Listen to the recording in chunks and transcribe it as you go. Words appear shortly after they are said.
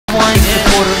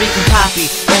copy.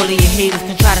 All of your haters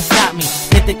can try to stop me.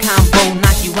 Hit the combo,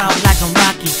 knock you out like I'm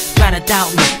Rocky. Try to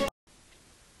doubt me.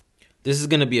 This is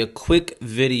going to be a quick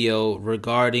video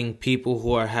regarding people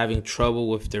who are having trouble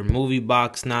with their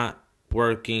MovieBox not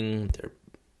working, their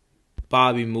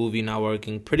Bobby movie not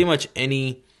working, pretty much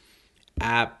any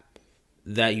app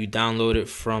that you downloaded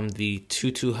from the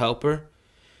Tutu helper.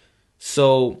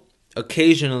 So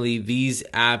occasionally these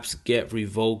apps get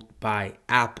revoked by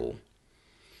Apple.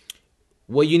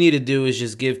 What you need to do is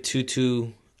just give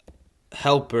Tutu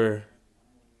helper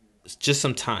just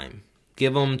some time.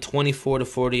 Give them 24 to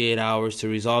 48 hours to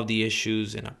resolve the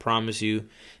issues, and I promise you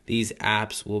these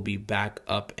apps will be back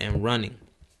up and running.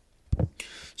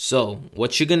 So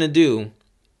what you're going to do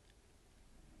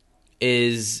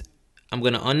is I'm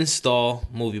going to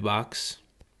uninstall MovieBox,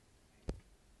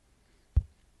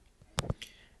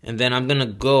 and then I'm going to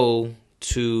go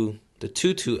to the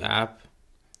Tutu app,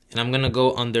 and I'm going to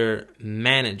go under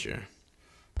Manager.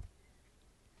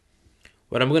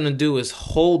 What I'm going to do is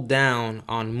hold down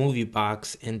on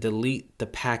MovieBox and delete the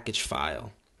package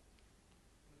file.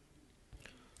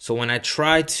 So when I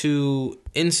try to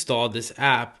install this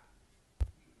app,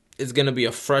 it's going to be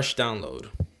a fresh download.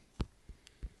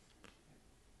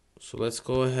 So let's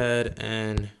go ahead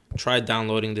and try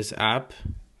downloading this app.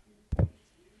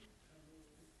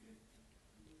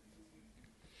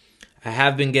 I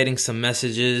have been getting some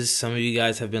messages. Some of you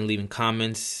guys have been leaving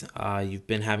comments. You've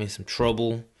been having some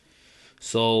trouble.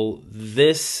 So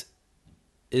this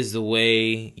is the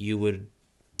way you would,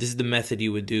 this is the method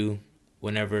you would do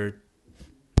whenever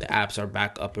the apps are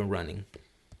back up and running.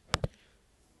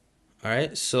 All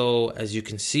right, so as you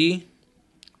can see,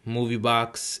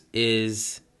 MovieBox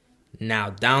is now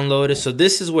downloaded. So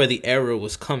this is where the error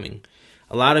was coming.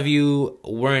 A lot of you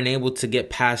weren't able to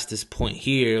get past this point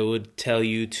here. It would tell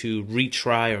you to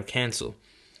retry or cancel.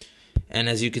 And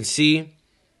as you can see,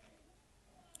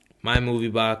 my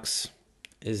MovieBox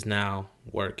is now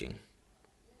working.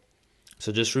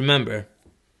 So just remember,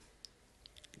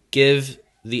 give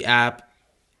the app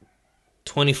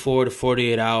 24 to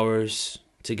 48 hours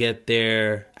to get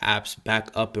their apps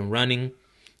back up and running.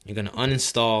 You're going to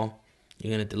uninstall, you're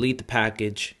going to delete the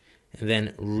package, and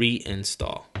then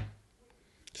reinstall.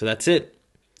 So that's it.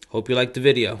 Hope you liked the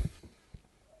video.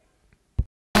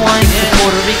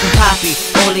 Puerto Rican copy.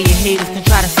 All of your haters can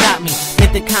try to stop me.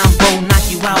 Hit the combo, knock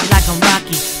you out like I'm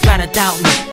Rocky. Try to doubt me.